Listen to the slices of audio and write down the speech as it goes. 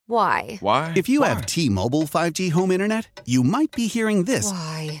Why? Why? If you have T-Mobile 5G home internet, you might be hearing this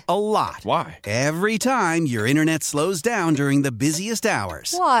Why? a lot. Why? Every time your internet slows down during the busiest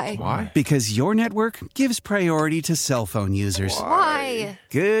hours. Why? Why? Because your network gives priority to cell phone users. Why?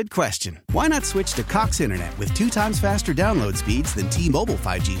 Good question. Why not switch to Cox Internet with 2 times faster download speeds than T-Mobile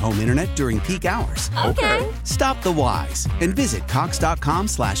 5G home internet during peak hours? Okay. Stop the whys and visit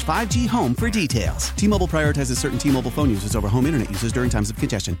cox.com/5G home for details. T-Mobile prioritizes certain T-Mobile phone users over home internet users during times of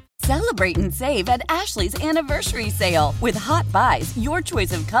congestion. Celebrate and save at Ashley's Anniversary Sale. With Hot Buys, your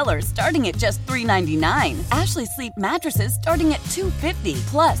choice of colors starting at just $3.99. Ashley Sleep mattresses starting at $2.50.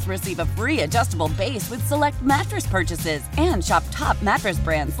 Plus, receive a free adjustable base with select mattress purchases. And shop top mattress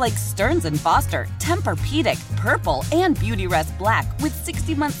brands like Stearns & Foster, Tempur-Pedic, Purple, and Beautyrest Black with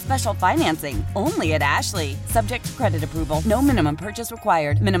 60-month special financing. Only at Ashley. Subject to credit approval. No minimum purchase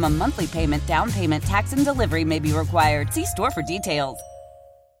required. Minimum monthly payment, down payment, tax, and delivery may be required. See store for details.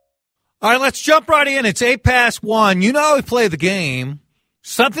 All right, let's jump right in. It's 1:08. You know how we play the game.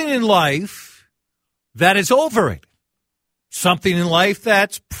 Something in life that is overrated. Something in life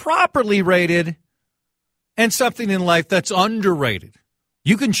that's properly rated. And something in life that's underrated.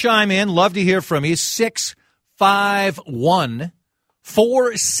 You can chime in. Love to hear from you.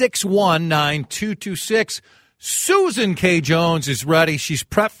 651-461-9226. Susan K. Jones is ready. She's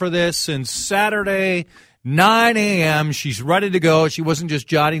prepped for this since Saturday 9 a.m. She's ready to go. She wasn't just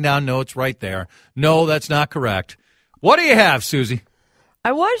jotting down notes right there. No, that's not correct. What do you have, Susie?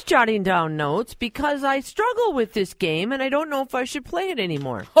 I was jotting down notes because I struggle with this game, and I don't know if I should play it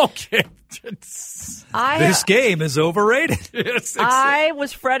anymore. Okay. This game is overrated. I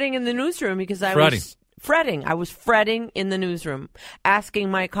was fretting in the newsroom because I was fretting. I was fretting in the newsroom, asking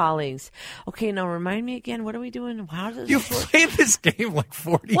my colleagues, okay, now remind me again, what are we doing? How does You've played this game like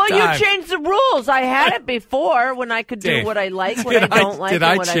 40 times. Well, you changed the rules. I had it before when I could do what I like, what I don't like. Did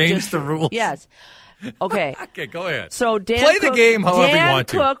I change the rules? Yes. Okay. Okay, go ahead. So play the game however you want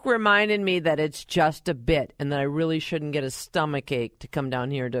to. Dan Cook reminded me that it's just a bit and that I really shouldn't get a stomach ache to come down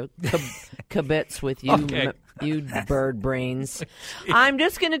here to kibitz with you, you bird brains. I'm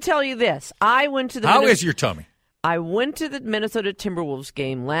just going to tell you this. I went to the How is your tummy? I went to the Minnesota Timberwolves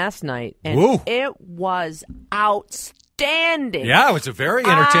game last night, and it was outstanding. Yeah, it was a very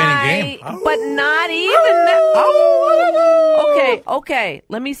entertaining game. But not even that. Okay.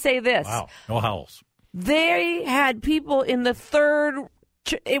 Let me say this. Wow, no howls. They had people in the third.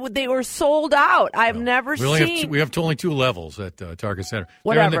 They were sold out. I've never seen. We have only 2 levels at Target Center.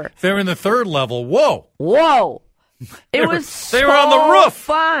 Whatever. They're in the third level. Whoa. It was they were on the roof.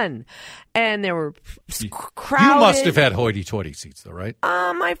 Fun. And there were crowded. You must have had hoity-toity seats, though, right?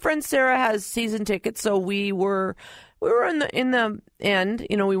 My friend Sarah has season tickets, so we were in the end.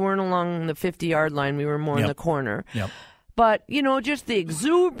 You know, we weren't along the 50-yard line. We were more in the corner. Yep. But, you know, just the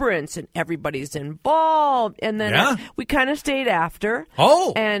exuberance and everybody's involved. And then we kind of stayed after.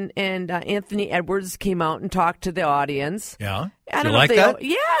 Oh. And Anthony Edwards came out and talked to the audience. Yeah. I don't know like if that?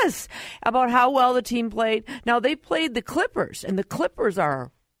 Yes. About how well the team played. Now, they played the Clippers, and the Clippers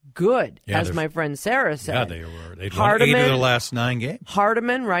are good, as my friend Sarah said. Yeah, they were. They'd won 8 of their last 9 games.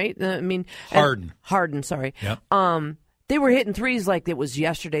 Hardiman, right? Harden, sorry. Yep. They were hitting threes like it was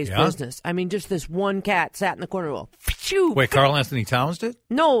yesterday's business. I mean, just this one cat sat in the corner. Wait, Karl Anthony Towns did?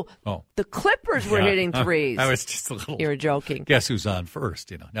 No. Oh. The Clippers were hitting threes. I was just a little. You were joking. Guess who's on first?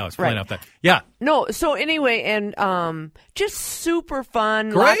 You know. Now it's playing up that. Yeah. No. So anyway, and just super fun.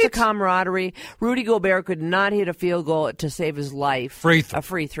 Great. Lots of camaraderie. Rudy Gobert could not hit a field goal to save his life. A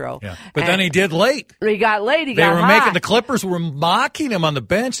free throw. Yeah. But then he did late. He got late. The Clippers were mocking him on the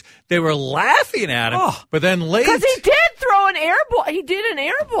bench. They were laughing at him. Oh. But then late. Because he did throw an air ball. He did an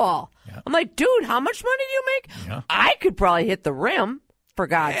air ball. Yeah. I'm like, dude, how much money do you make? Yeah. I could probably hit the rim, for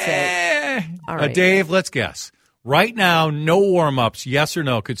God's sake. All right. Dave, let's guess. Right now, no warm-ups. Yes or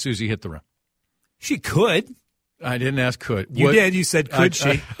no, could Susie hit the rim? She could. I didn't ask could. You did. You said could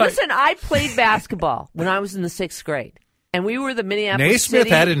she? Listen, I played basketball when I was in the 6th grade. And we were the Minneapolis Naismith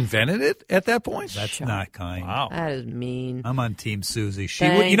City. had invented it at that point? That's not kind. Wow. That is mean. I'm on Team Susie. She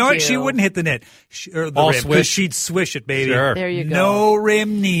Thank would, you know what? you. She wouldn't hit the net. Or the rim, because she'd swish it, baby. Sure. There you go. No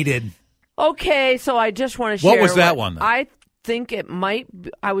rim needed. Okay, so I just want to share. What was that one, then? I think it might.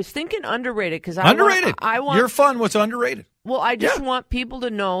 I was thinking underrated because underrated. I want your fun. What's underrated? Well, I just want people to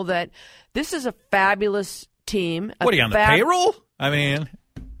know that this is a fabulous team. What are you on the payroll? I mean,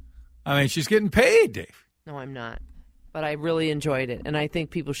 she's getting paid, Dave. No, I'm not. But I really enjoyed it, and I think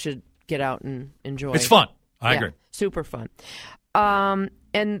people should get out and enjoy. It's fun. I agree. Super fun.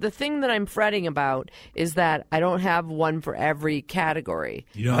 And the thing that I'm fretting about is that I don't have one for every category.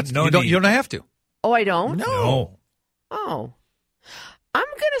 You don't have to. Oh, I don't? No. Oh. I'm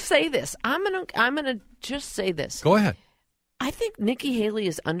going to say this. I'm going to just say this. Go ahead. I think Nikki Haley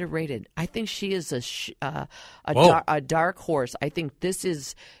is underrated. I think she is a dark horse. I think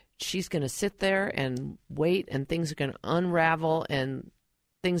she's going to sit there and wait, and things are going to unravel, and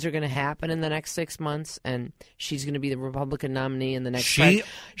things are going to happen in the next 6 months, and she's going to be the Republican nominee in the next.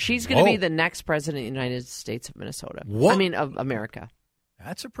 She's going to be the next president of the United States of Minnesota. What? I mean, of America.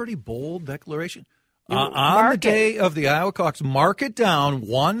 That's a pretty bold declaration. On the day of the Iowa caucus, mark it down,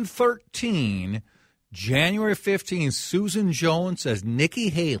 113, January 15th, Susan Jones says Nikki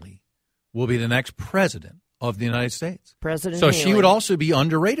Haley will be the next president of the United States. President So Haley. she would also be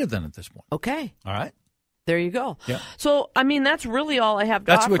underrated then at this point. Okay. All right. There you go. Yeah. So, I mean, that's really all I have to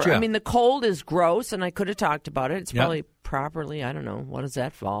That's offer. what you have. I mean, the cold is gross, and I could have talked about it. It's Yeah. probably properly, I don't know, what does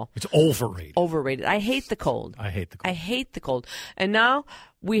that fall? It's overrated. Overrated. I hate the cold. I hate the cold. I hate the cold. And now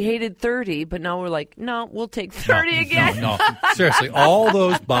we hated 30, but now we're like, no, we'll take 30 again. No. Seriously, all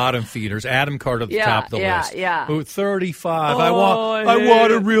those bottom feeders, Adam Carter at the top of the list. Yeah. Who 35. Oh, I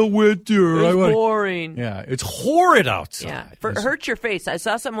want a real winter. It's boring. Yeah, it's horrid outside. Yeah. Hurt your face. I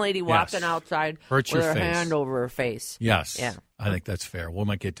saw some lady walking outside Hurt with your her face. hand over her face. Yes. Yeah. I think that's fair. We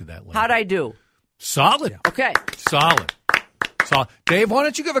might get to that later. How'd I do? Solid. Okay. Solid. So, Dave, why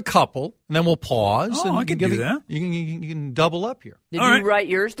don't you give a couple, and then we'll pause. Oh, and I can give do that. You can double up here. Did All you right. write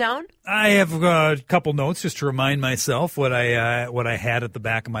yours down? I have a couple notes just to remind myself what I had at the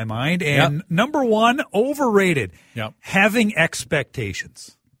back of my mind. And number one, overrated. Yep. Having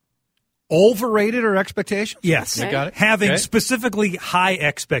expectations. Overrated or expectations? Yes. You got it? Having Okay. specifically high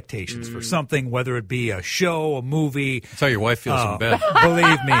expectations for something, whether it be a show, a movie. That's how your wife feels in bed.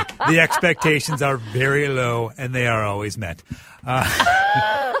 Believe me, the expectations are very low, and they are always met.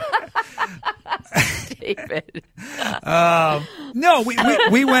 David. No,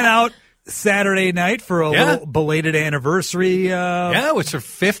 we went out Saturday night for a Yeah. little belated anniversary. Yeah, it's her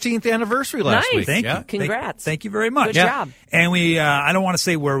 15th anniversary last Nice. week. Thank yeah. you. Congrats. Thank you very much. Good job. And we, I don't want to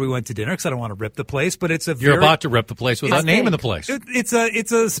say where we went to dinner because I don't want to rip the place, but it's a You're very, about to rip the place without Okay. naming the place.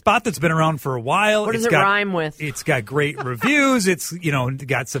 It's a spot that's been around for a while. What does It's it got, rhyme with? It's got great reviews. It's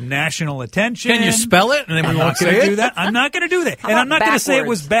got some national attention. Can you spell it? And then we I'm won't not going say to do it? that. I'm not going to do that. And about I'm not going to say it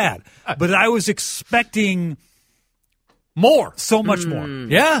was backwards? bad, but I was expecting More. so much more.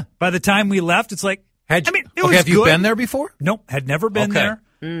 Yeah. By the time we left, it's like, it was have you good. been there before? Nope, had never been Okay.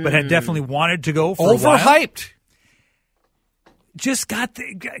 there, but had definitely wanted to go for a while. Overhyped. Just got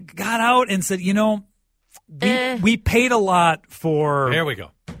out and said, we paid a lot for. Here we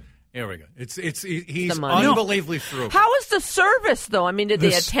go. He's The money. unbelievably frugal. How was the service, though? I mean, did they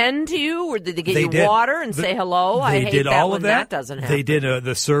This- attend to you, or did they get They you did. water and say hello? I They hate did that all when of that. doesn't happen. They did.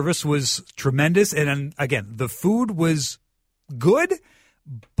 The service was tremendous, and again, the food was good,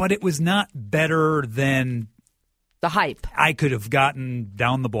 but it was not better than The hype. I could have gotten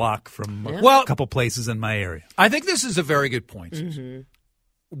down the block from Well- a couple places in my area. I think this is a very good point, Susan.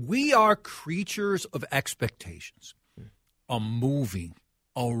 We are creatures of expectations. A movie,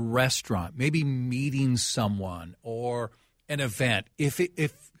 a restaurant, maybe meeting someone or an event. If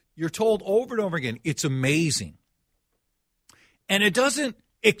you're told over and over again, it's amazing, and it doesn't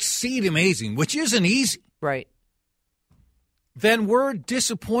exceed amazing, which isn't easy, Right. then we're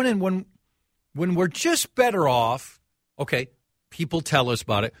disappointed when we're just better off. Okay, people tell us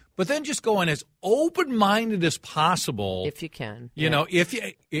about it, but then just go in as open-minded as possible. If you can. You know,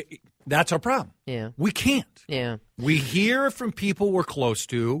 that's our problem. Yeah. We can't. Yeah. We hear from people we're close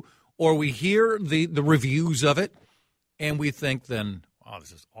to, or we hear the reviews of it, and we think then, oh,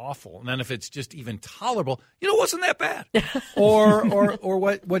 this is awful. And then if it's just even tolerable, it wasn't that bad. or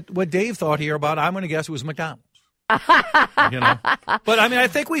what Dave thought here about, I'm going to guess it was McDonald's. But I mean, I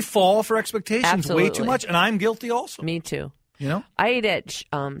think we fall for expectations way too Absolutely. much, and I'm guilty also. Me too. I ate at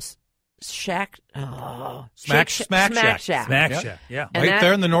Shack. Smack Shack. Shack. Smack Yep. Shack, yeah. And Right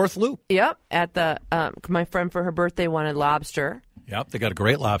there in the North Loop. Yep. At the my friend for her birthday wanted lobster. Yep, they got a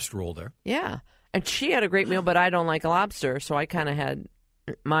great lobster roll there. Yeah. And she had a great meal, but I don't like lobster, so I kind of had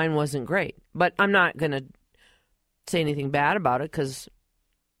mine wasn't great. But I'm not going to say anything bad about it because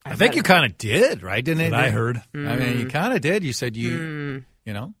I think you kind of did, right? Didn't it? I heard. I mean, you kind of did. You said you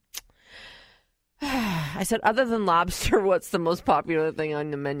know. I said, other than lobster, what's the most popular thing on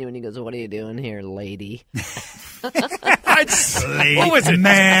the menu? And he goes, what are you doing here, lady? What was it,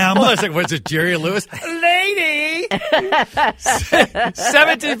 ma'am? Was it Jerry Lewis? Lady!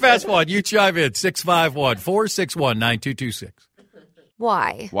 17 past 1. You chime in. 651-461-9226.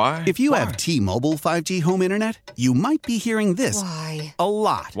 Why? Why? If you have T-Mobile 5G home internet, you might be hearing this Why? a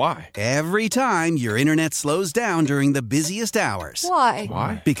lot. Why? Every time your internet slows down during the busiest hours. Why?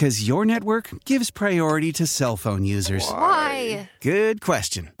 Why? Because your network gives priority to cell phone users. Why? Good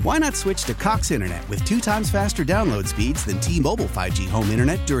question. Why not switch to Cox Internet with 2 times faster download speeds than T-Mobile 5G home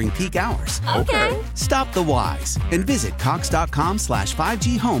internet during peak hours? Okay. Stop the whys and visit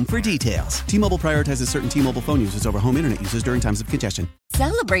cox.com/5G home for details. T-Mobile prioritizes certain T-Mobile phone users over home internet users during times of congestion.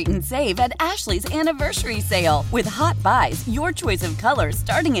 Celebrate and save at Ashley's Anniversary Sale. With Hot Buys, your choice of colors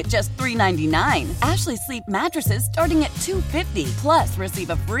starting at just $3.99. Ashley Sleep mattresses starting at $2.50. Plus, receive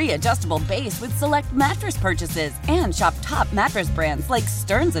a free adjustable base with select mattress purchases. And shop top mattress brands like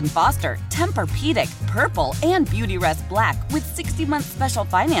Stearns & Foster, Tempur-Pedic, Purple, and Beautyrest Black with 60-month special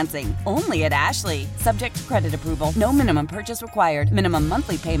financing. Only at Ashley. Subject to credit approval. No minimum purchase required. Minimum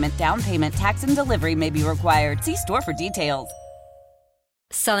monthly payment, down payment, tax, and delivery may be required. See store for details.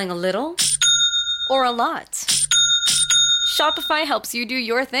 Selling a little or a lot? Shopify helps you do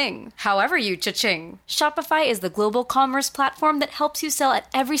your thing, however you cha-ching. Shopify is the global commerce platform that helps you sell at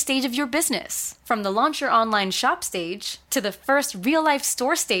every stage of your business. From the launch your online shop stage, to the first real-life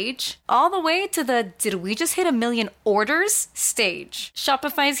store stage, all the way to the did we just hit 1 million orders stage.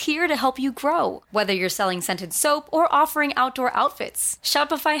 Shopify's here to help you grow. Whether you're selling scented soap or offering outdoor outfits,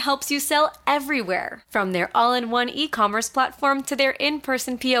 Shopify helps you sell everywhere. From their all-in-one e-commerce platform to their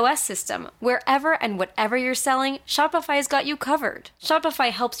in-person POS system, wherever and whatever you're selling, Shopify's got you covered. Shopify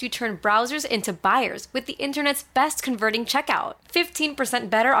helps you turn browsers into buyers with the internet's best converting checkout. 15%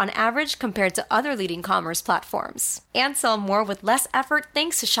 better on average compared to other leading commerce platforms. And sell more with less effort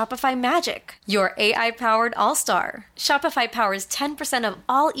thanks to Shopify Magic, your AI-powered all-star. Shopify powers 10% of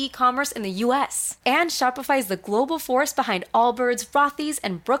all e-commerce in the U.S. And Shopify is the global force behind Allbirds, Rothy's,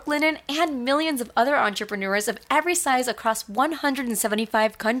 and Brooklinen, and millions of other entrepreneurs of every size across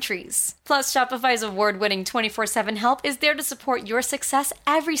 175 countries. Plus, Shopify's award-winning 24/7 help is there to support your success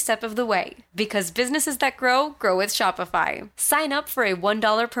every step of the way. Because businesses that grow with Shopify. Sign up for a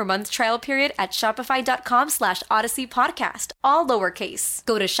 $1 per month trial period at shopify.com/Odyssey Podcast, all lowercase.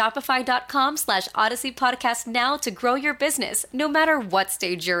 Go to shopify.com/Odyssey Podcast now to grow your business, no matter what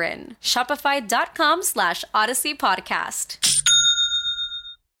stage you're in. Shopify.com/Odyssey Podcast.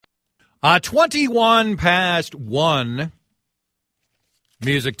 21 past 1.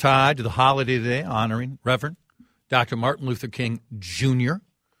 Music tied to the holiday today, honoring Reverend Dr. Martin Luther King Jr.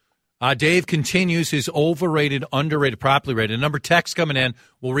 Dave continues his overrated, underrated, properly rated. A number of texts coming in.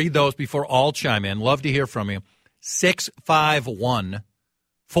 We'll read those before all chime in. Love to hear from you.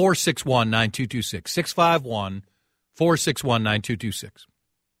 651-461-9226. 651-461-9226.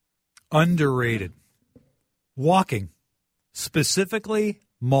 Underrated. Walking. Specifically,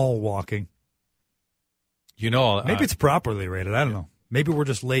 mall walking. You know, maybe it's properly rated. I don't know. Maybe we're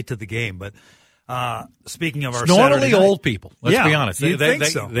just late to the game, but speaking of our normally Saturday night, old people. Let's be honest.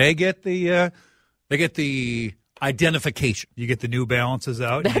 They get the identification. You get the New Balances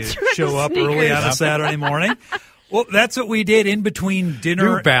out. That's you right, show up sneakers. early on a Saturday morning. Well, that's what we did in between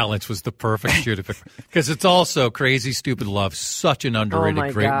dinner. New Balance was the perfect shoe to pick because it's also Crazy Stupid Love, such an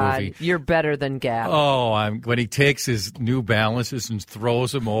underrated, great movie. You're better than Gab. Oh, when he takes his New Balances and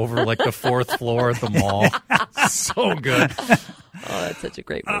throws them over like the fourth floor at the mall. So good. Oh, that's such a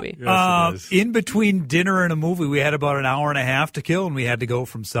great movie. Yes, it is. In between dinner and a movie, we had about an hour and a half to kill, and we had to go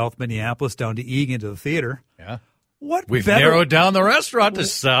from South Minneapolis down to Eagan to the theater. Yeah. We've narrowed down the restaurant to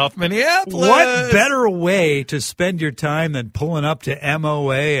South Minneapolis. What better way to spend your time than pulling up to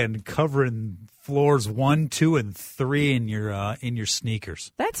MOA and covering floors 1, 2, and 3 in your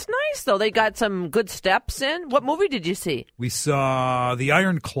sneakers? That's nice, though. They got some good steps in. What movie did you see? We saw The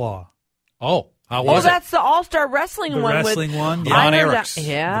Iron Claw. Oh, how was it? That's the All-Star Wrestling The one. wrestling one. The Von Erichs.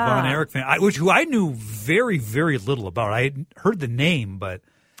 Yeah. The Von Erich fan, who I knew very, very little about. I had heard the name, but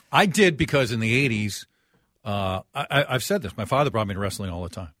I did because in the 80s, I've said this. My father brought me to wrestling all the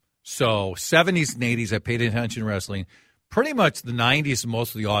time. So 70s and 80s, I paid attention to wrestling. Pretty much the 90s and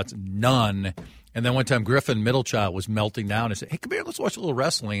most of the aughts, none. And then one time, Griffin Middlechild was melting down and said, "Hey, come here, let's watch a little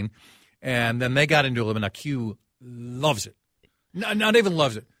wrestling." And then they got into it. And now Q loves it. Not even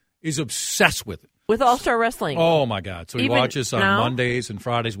loves it. He's obsessed with it. With All-Star Wrestling. Oh, my God. So he Even watches on now? Mondays and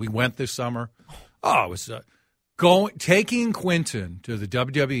Fridays. We went this summer. Oh, it was taking Quentin to the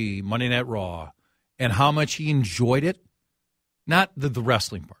WWE Monday Night Raw and how much he enjoyed it. Not the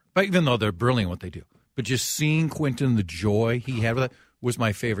wrestling part, but even though they're brilliant what they do. But just seeing Quentin, the joy he had with it, was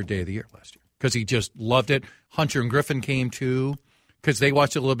my favorite day of the year last year because he just loved it. Hunter and Griffin came too because they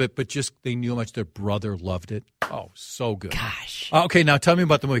watched it a little bit, but just they knew how much their brother loved it. Oh, so good. Gosh. Okay, now tell me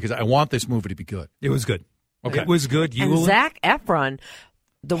about the movie because I want this movie to be good. it was good. Okay. It was good. And Zac Efron,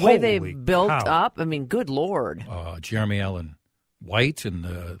 the way they Holy built cow. up, I mean, good Lord. Jeremy Allen White and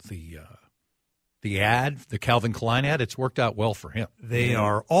the ad, the Calvin Klein ad, it's worked out well for him. They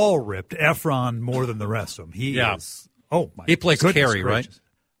are all ripped. Efron more than the rest of them. He is. Oh, my He plays goodness Carrie, gracious.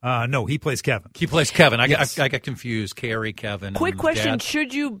 right? No, he plays Kevin. He plays Kevin. Yes. I got confused. Carrie, Kevin. Quick and question. Dad.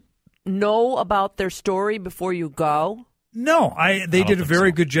 Should you know about their story before you go? No, they did a think very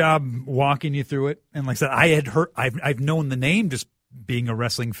so. good job walking you through it. And like I said, I had heard, I've known the name just being a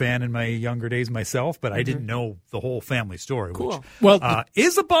wrestling fan in my younger days myself, but I didn't know the whole family story, Cool. which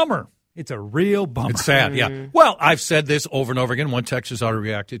is a bummer. It's a real bummer. It's sad, yeah. Well, I've said this over and over again. One text has already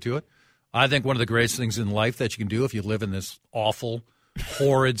reacted to it. I think one of the greatest things in life that you can do if you live in this awful,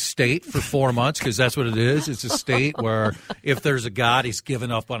 horrid state for 4 months, because that's what it is. It's a state where if there's a God, he's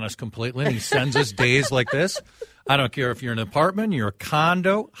given up on us completely, and he sends us days like this. I don't care if you're in an apartment, you're a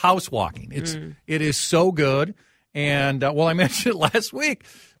condo, house walking. It is so good. And, I mentioned it last week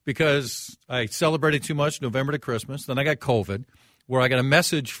because I celebrated too much November to Christmas. Then I got COVID, where I got a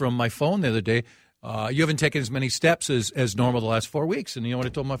message from my phone the other day. You haven't taken as many steps as normal the last 4 weeks. And you know what I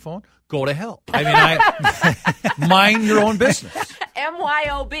told my phone? Go to hell. I mean, mind your own business.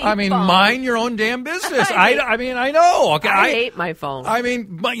 MYOB. I mean, phone. mind your own damn business. I know. Okay, I hate my phone. I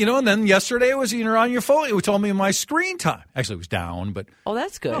mean, but, and then yesterday it was on your phone. It told me my screen time. Actually, it was down, but Oh,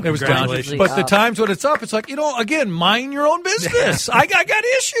 that's good. it was down. Congratulations. But the times when it's up, it's like, again, mind your own business. I got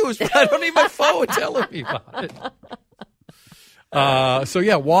issues, but I don't need my phone telling me about it.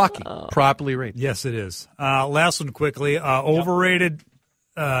 Walking properly rated. Yes, it is. Last one quickly. Overrated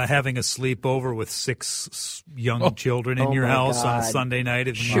having a sleepover with 6 young children in your my house on a God. Sunday night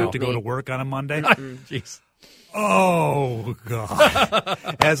and you Shoot have to go me. to work on a Monday. Jeez. Oh, God.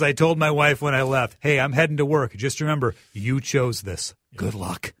 As I told my wife when I left, hey, I'm heading to work. Just remember, you chose this. Good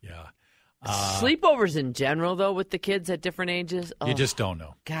luck. Yeah. Sleepovers in general, though, with the kids at different ages. Oh, You just don't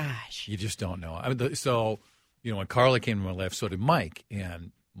know. gosh. You just don't know. I mean, when Carla came to my life, so did Mike.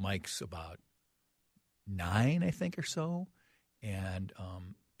 And Mike's about 9, I think, or so. And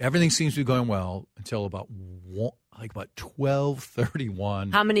everything seems to be going well until about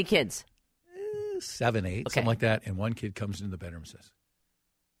 12:31. How many kids? 7, 8, Okay. something like that. And one kid comes into the bedroom and says,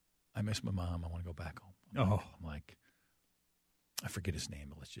 I miss my mom. I want to go back home. Oh. I'm like, I forget his name,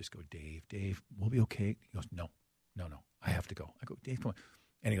 but let's just go, Dave. Dave, we'll be okay. He goes, no, I have to go. I go, Dave, come on.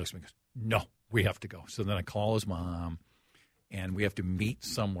 And he looks at me and goes, no, we have to go. So then I call his mom, and we have to meet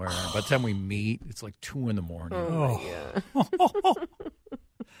somewhere. By the time we meet, it's like 2 in the morning.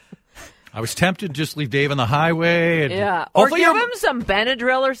 I was tempted to just leave Dave on the highway. And Yeah. Or hopefully give your- him some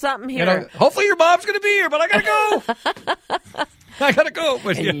Benadryl or something here. hopefully your mom's going to be here, but I got to go. I got to go.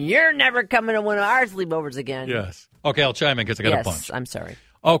 But And you're never coming to one of our sleepovers again. Yes. Okay, I'll chime in because I got a bunch. I'm sorry.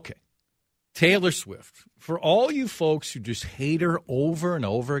 Okay. Taylor Swift. For all you folks who just hate her over and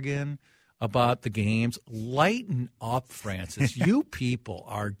over again about the games, lighten up, Francis. You people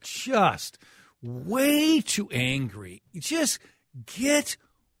are just way too angry. Just get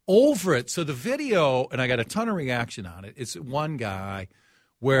over it. So the video, and I got a ton of reaction on it, it's one guy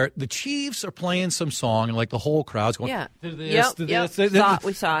where the Chiefs are playing some song, and like the whole crowd's going, Yeah. to this, to Yep. this, to this.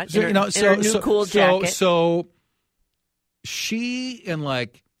 We saw it. So, In her new cool jacket. So she and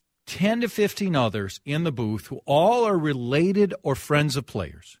like 10 to 15 others in the booth who all are related or friends of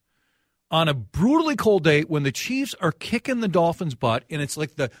players on a brutally cold day when the Chiefs are kicking the Dolphins' butt, and it's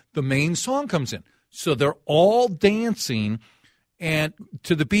like the main song comes in. So they're all dancing and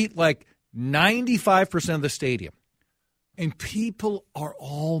to the beat like 95% of the stadium. And people are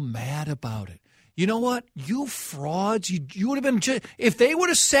all mad about it. You know what? You frauds. You would have been if they would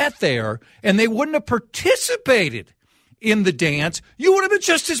have sat there and they wouldn't have participated in the dance, you would have been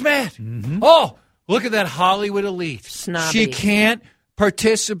just as mad. Mm-hmm. Oh, look at that Hollywood elite. Snobby. She can't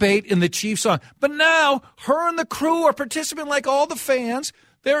participate in the Chiefs song. But now her and the crew are participating like all the fans.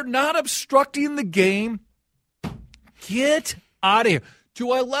 They're not obstructing the game. Get out of here.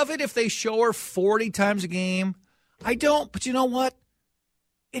 Do I love it if they show her 40 times a game? I don't, but you know what?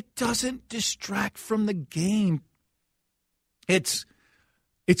 It doesn't distract from the game. It's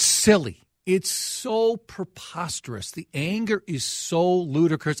silly. It's so preposterous. The anger is so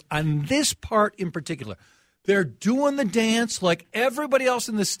ludicrous on this part in particular. They're doing the dance like everybody else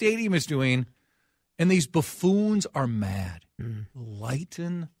in the stadium is doing, and these buffoons are mad.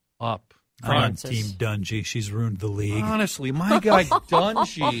 Lighten up. I'm on Team Dungy. She's ruined the league. Honestly, my guy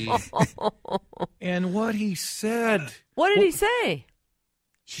Dungy and what he said. What did he say?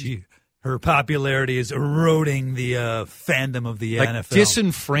 Her popularity is eroding the fandom of the Like NFL.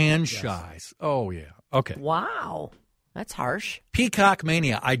 disenfranchise. Yes. Oh, yeah. Okay. Wow. That's harsh. Peacock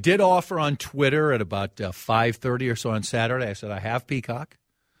Mania. I did offer on Twitter at about 5:30 or so on Saturday. I said, I have Peacock.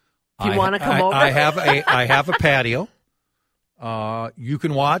 You want to come over? I have a patio. You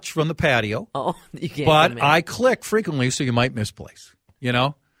can watch from the patio. Oh, you can't. But I click frequently, so you might misplace. You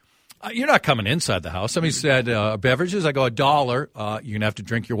know? You're not coming inside the house. Somebody said, beverages? I go, $1. You're going to have to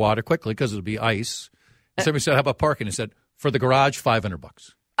drink your water quickly because it'll be ice. Somebody said, how about parking? I said, for the garage,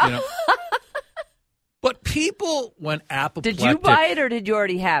 $500. You know? But people went apoplectic. Did you buy it or did you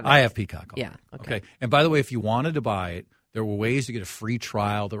already have it? I have Peacock. Yeah. Okay. And by the way, if you wanted to buy it, there were ways to get a free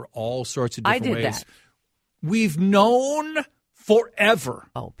trial. There were all sorts of different ways. That. We've known forever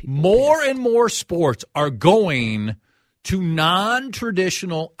more and more sports are going to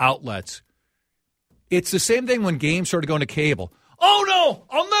non-traditional outlets. It's the same thing when games started going to cable. Oh, no,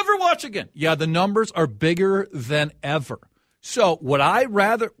 I'll never watch again. Yeah, the numbers are bigger than ever. So would I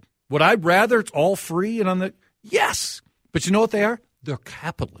rather it's all free and on the – yes. But you know what they are? They're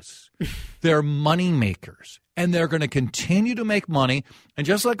capitalists. They're money makers. And they're going to continue to make money. And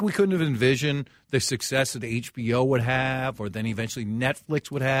just like we couldn't have envisioned the success that HBO would have or then eventually Netflix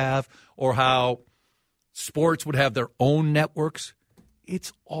would have or how sports would have their own networks,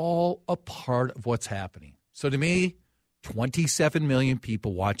 it's all a part of what's happening. So to me, 27 million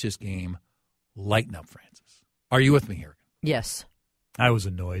people watch this game. Lighten up, Francis. Are you with me here? Yes. I was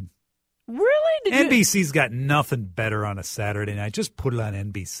annoyed. Really? NBC's got nothing better on a Saturday night. Just put it on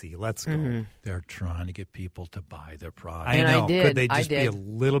NBC. Let's go. Mm-hmm. They're trying to get people to buy their product. I know. I did. Could they just be a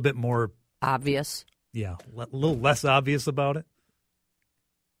little bit more obvious? Yeah, a little less obvious about it.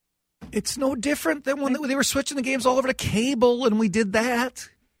 It's no different than when they were switching the games all over to cable, and we did that.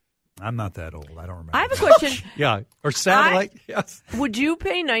 I'm not that old. I don't remember. I have a question. Yeah, or satellite. Yes. Would you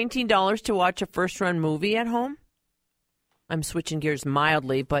pay $19 to watch a first-run movie at home? I'm switching gears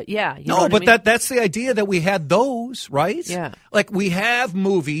mildly, but yeah. You know what I mean? That's the idea that we had those, right? Yeah. Like we have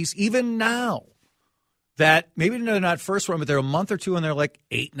movies even now that maybe they're not first run, but they're a month or two and they're like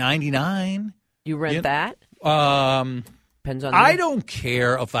 $8.99. You rent that? Depends on. I don't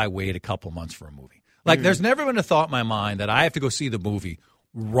care if I wait a couple months for a movie. Like there's never been a thought in my mind that I have to go see the movie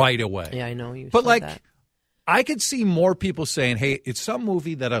right away. Yeah, I know you. But said like, that. I could see more people saying, "Hey, it's some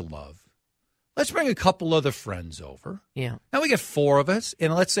movie that I love. Let's bring a couple other friends over. Yeah. Now we get 4 of us,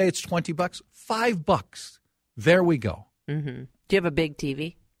 and let's say it's $20, $5. There we go. Mm-hmm. Do you have a big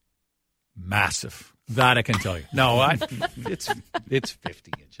TV? Massive. That I can tell you. No, it's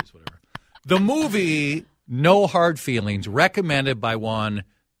 50 inches, whatever. The movie No Hard Feelings, recommended by one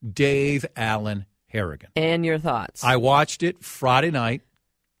Dave Allen Harrigan. And your thoughts? I watched it Friday night.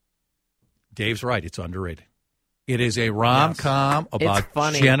 Dave's right. It's underrated. It is a rom-com about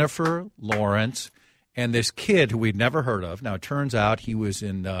Jennifer Lawrence and this kid who we'd never heard of. Now, it turns out he was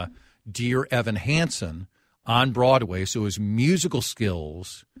in Dear Evan Hansen on Broadway, so his musical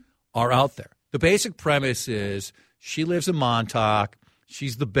skills are out there. The basic premise is she lives in Montauk.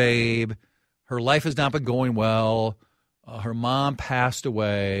 She's the babe. Her life has not been going well. Her mom passed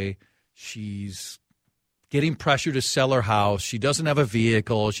away. She's getting pressure to sell her house. She doesn't have a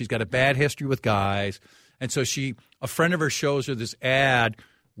vehicle. She's got a bad history with guys. And so a friend of hers shows her this ad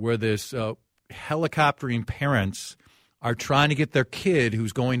where this helicoptering parents are trying to get their kid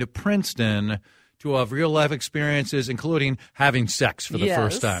who's going to Princeton to have real-life experiences, including having sex for the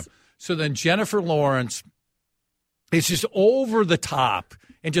first time. So then Jennifer Lawrence is just over the top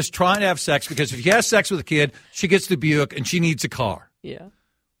and just trying to have sex because if she has sex with a kid, she gets the Buick and she needs a car. Yeah.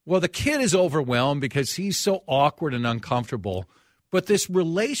 Well, the kid is overwhelmed because he's so awkward and uncomfortable. But this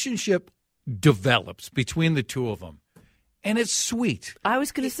relationship develops between the two of them. And it's sweet. I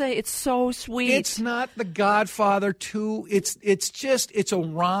was going to say, it's so sweet. It's not The Godfather 2. It's a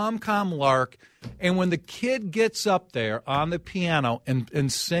rom-com lark. And when the kid gets up there on the piano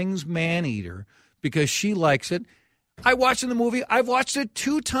and sings Man-Eater because she likes it, I watched the movie. I've watched it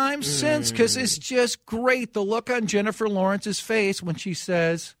 2 times since because it's just great. The look on Jennifer Lawrence's face when she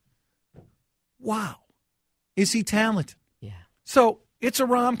says, wow, is he talented? Yeah. So it's a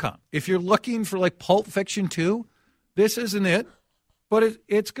rom-com. If you're looking for like Pulp Fiction 2, this isn't it, but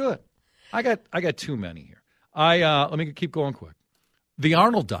it's good. I got too many here. Let me keep going quick. The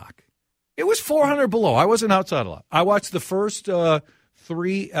Arnold doc. It was 400 below. I wasn't outside a lot. I watched the first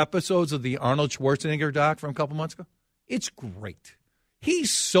 3 episodes of the Arnold Schwarzenegger doc from a couple months ago. It's great.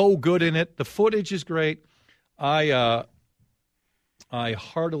 He's so good in it. The footage is great. I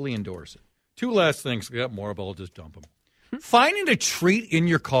heartily endorse it. 2 last things. I got more, but I'll just dump them. Finding a treat in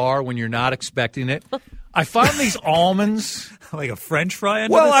your car when you're not expecting it. I found these almonds. Like a French fry?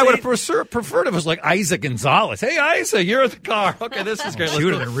 Well, I would have preferred if it was like Isa Gonzalez. Hey, Isa, you're in the car. Okay, this is great. She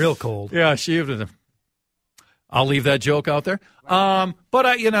would have been real cold. Yeah, she would have. I'll leave that joke out there. But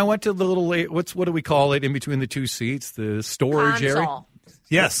I went to the little, what do we call it in between the two seats? The storage area.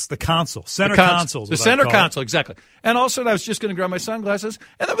 Yes, the console. Center console. The center console, exactly. And also, I was just going to grab my sunglasses,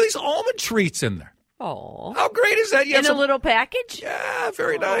 and there were these almond treats in there. Oh. How great is that? In a little package? Yeah,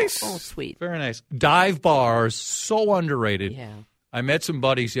 very nice. Oh, sweet. Very nice. Dive bars, so underrated. Yeah. I met some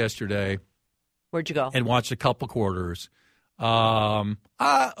buddies yesterday. Where'd you go? And watched a couple quarters. A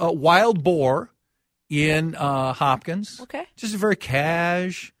Wild Boar in Hopkins. Okay. Just a very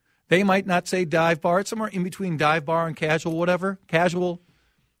cash. They might not say dive bar. It's somewhere in between dive bar and casual, whatever. Casual.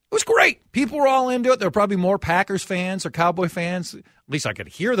 It was great. People were all into it. There were probably more Packers fans or Cowboy fans. At least I could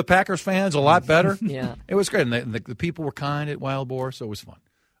hear the Packers fans a lot better. Yeah. It was great. And the people were kind at Wild Boar, so it was fun.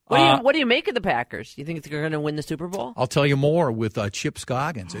 What do you make of the Packers? Do you think they're going to win the Super Bowl? I'll tell you more with Chip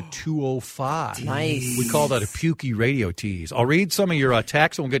Scoggins at 2:05. Nice. We call that a pukey radio tease. I'll read some of your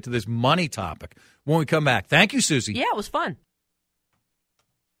texts and we'll get to this money topic when we come back. Thank you, Susie. Yeah, it was fun.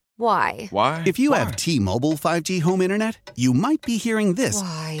 Why? If you have T-Mobile 5G home internet, you might be hearing this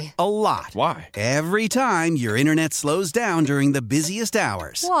Why? a lot. Why? Every time your internet slows down during the busiest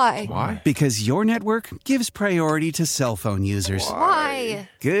hours. Why? Because your network gives priority to cell phone users. Why?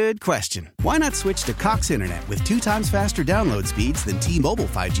 Good question. Why not switch to Cox Internet with 2 times faster download speeds than T-Mobile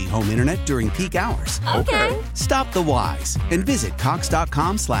 5G home internet during peak hours? Okay. Stop the whys and visit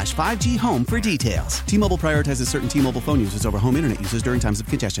cox.com/5G home for details. T-Mobile prioritizes certain T-Mobile phone users over home internet users during times of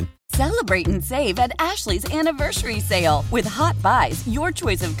congestion. Celebrate and save at Ashley's Anniversary Sale. With Hot Buys, your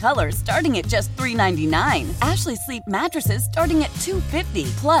choice of colors starting at just $3.99. Ashley Sleep mattresses starting at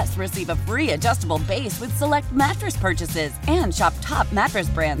 $2.50. Plus, receive a free adjustable base with select mattress purchases. And shop top mattress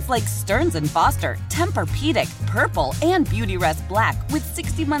brands like Stearns & Foster, Tempur-Pedic, Purple, and Beautyrest Black with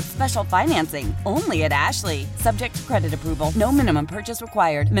 60-month special financing. Only at Ashley. Subject to credit approval. No minimum purchase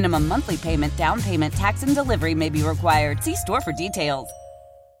required. Minimum monthly payment, down payment, tax, and delivery may be required. See store for details.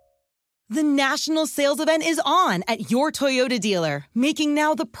 The national sales event is on at your Toyota dealer, making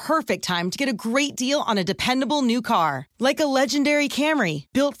now the perfect time to get a great deal on a dependable new car. Like a legendary Camry,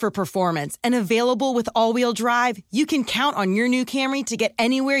 built for performance and available with all-wheel drive, you can count on your new Camry to get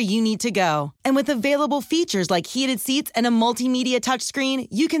anywhere you need to go. And with available features like heated seats and a multimedia touchscreen,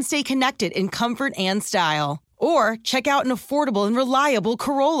 you can stay connected in comfort and style. Or check out an affordable and reliable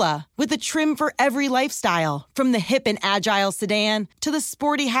Corolla with a trim for every lifestyle, from the hip and agile sedan to the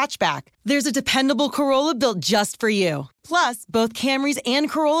sporty hatchback. There's a dependable Corolla built just for you. Plus, both Camrys and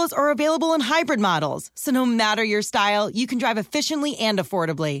Corollas are available in hybrid models, so no matter your style, you can drive efficiently and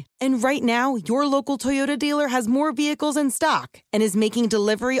affordably. And right now, your local Toyota dealer has more vehicles in stock and is making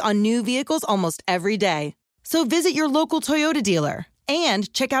delivery on new vehicles almost every day. So visit your local Toyota dealer.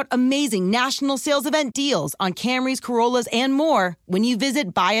 And check out amazing national sales event deals on Camrys, Corollas, and more when you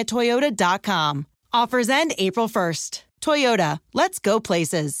visit buyatoyota.com. Offers end April 1st. Toyota, let's go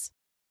places.